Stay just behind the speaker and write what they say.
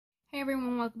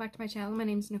everyone, welcome back to my channel. My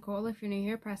name is Nicole. If you're new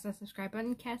here, press that subscribe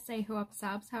button. Say ho up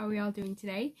subs. How are we all doing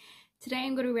today? Today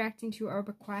I'm going to be reacting to a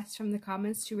request from the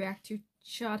comments to react to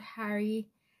Chaudhary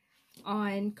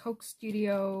on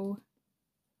Cokestudio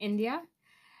India.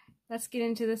 Let's get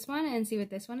into this one and see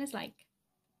what this one is like.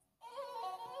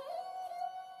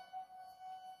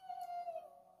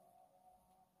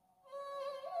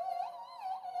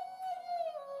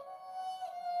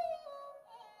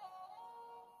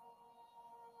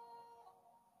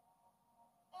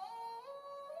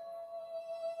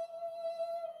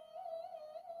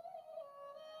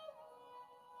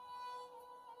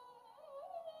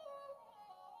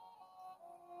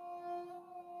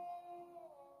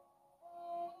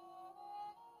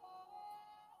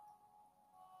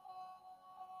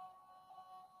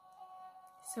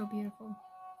 So beautiful.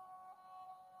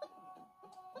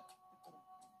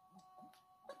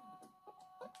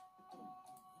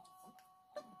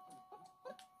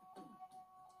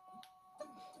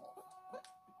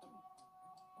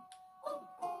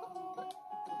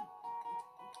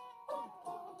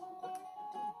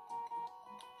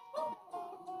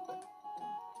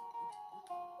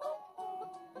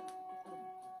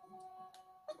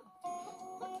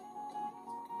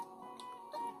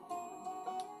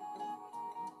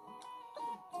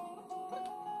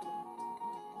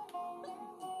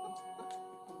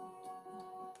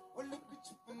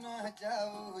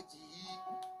 जाओ जी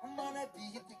मन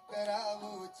बीत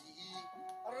कराओ जी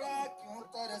अल्लाह क्यों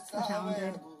तरसावे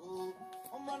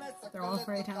हो मन सकल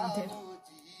दिखाओ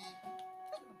जी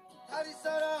हरी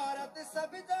शरारत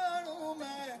सब जानू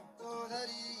मैं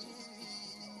चौधरी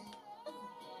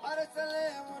हर चले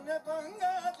मुन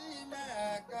बंगा दी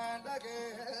मैं कह लगे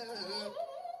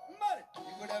मर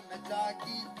बिगड़ में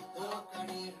जागी दो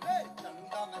कणी रे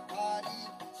चंदा में थारी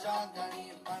चांदनी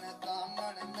मन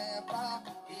दामन में बा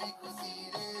एक खुशी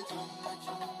रे झुम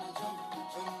झुम झुम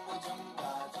झुम झुम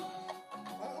झुम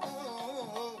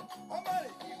हमारे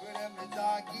बिगड़ में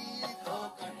जागी दो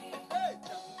कणी रे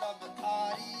चंदा में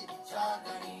थारी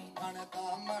चांदनी मन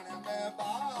दामन में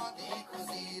बा एक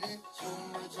खुशी रे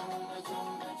झुम झुम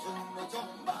झुम झुम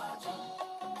झुम झुम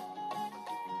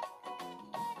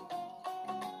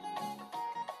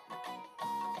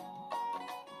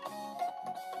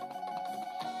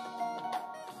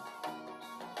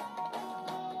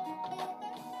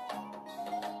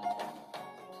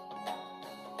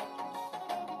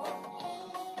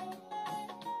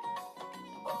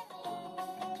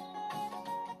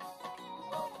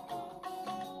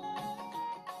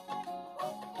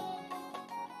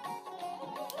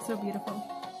So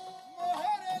beautiful.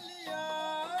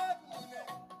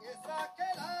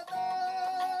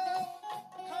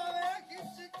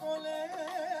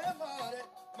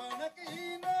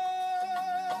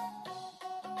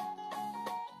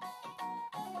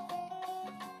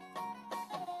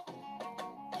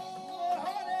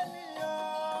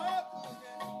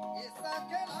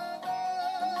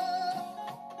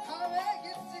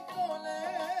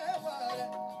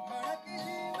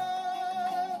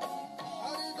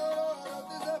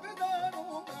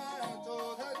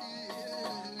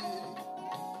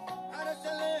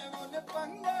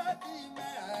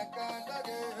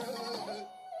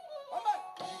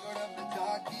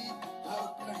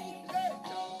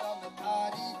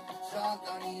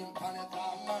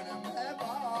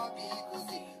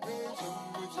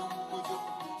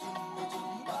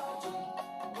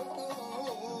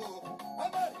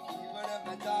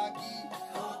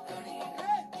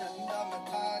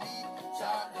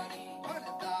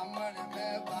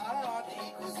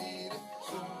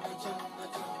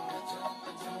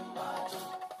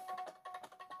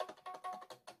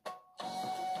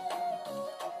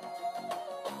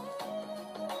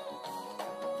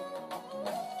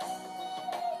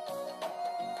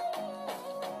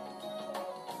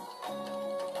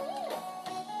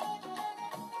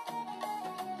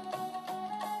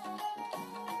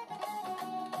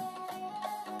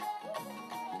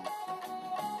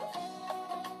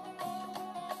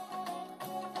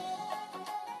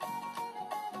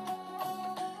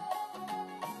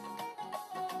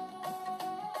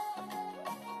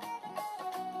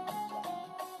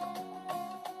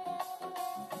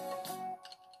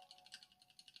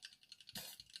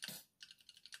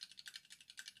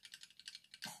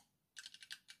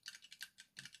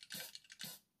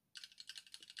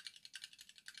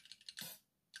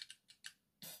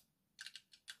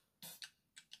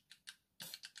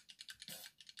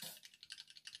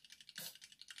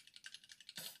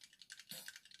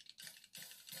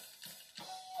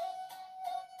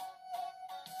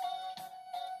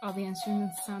 All the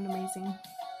instruments sound amazing.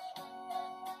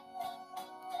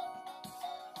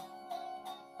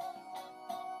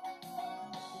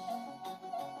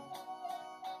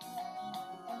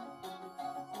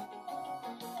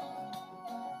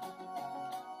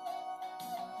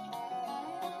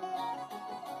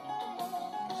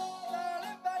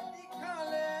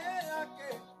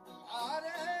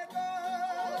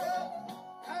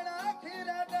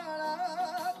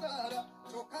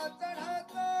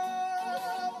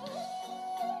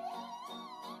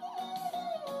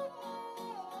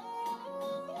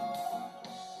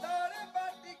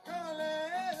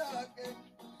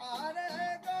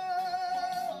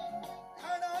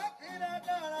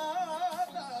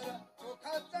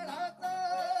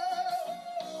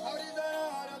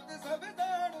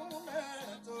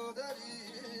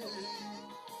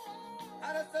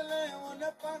 असले उन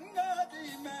पंगा दी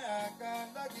मैं कहन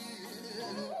लगी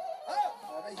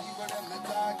अरे ही बड़े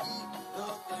मजाकी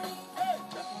रोकनी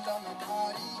चंदा में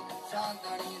थारी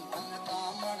चांदनी मन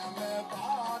दामन में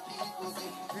बाती कुसी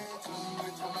झुम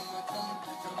झुम झुम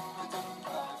झुम झुम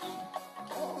झुम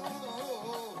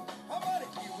हमारे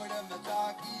ही बड़े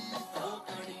मजाकी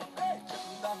रोकनी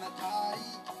चंदा में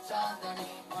थारी चांदनी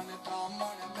मन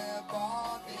दामन में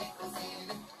बाती कुसी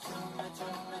झुम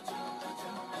झुम झुम झुम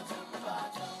झुम झुम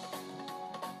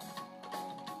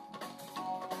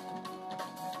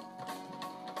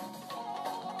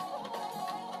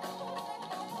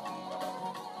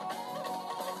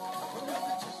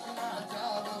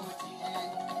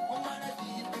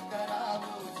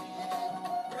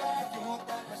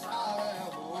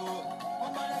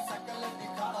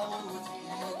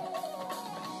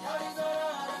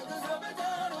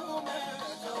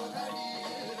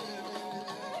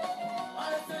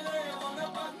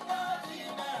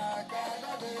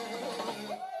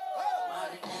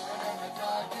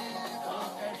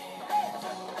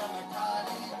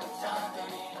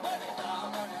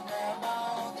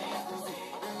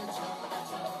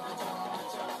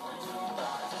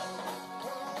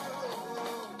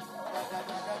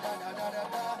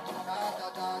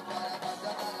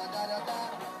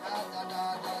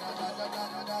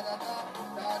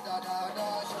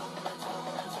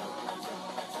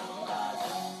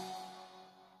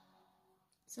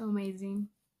So amazing.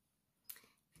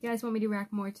 If you guys want me to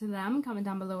react more to them, comment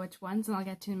down below which ones and I'll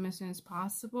get to them as soon as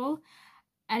possible.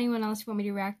 Anyone else you want me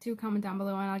to react to, comment down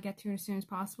below and I'll get to it as soon as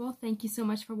possible. Thank you so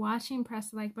much for watching. Press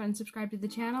the like button, subscribe to the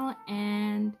channel,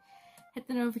 and hit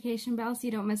the notification bell so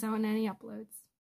you don't miss out on any uploads.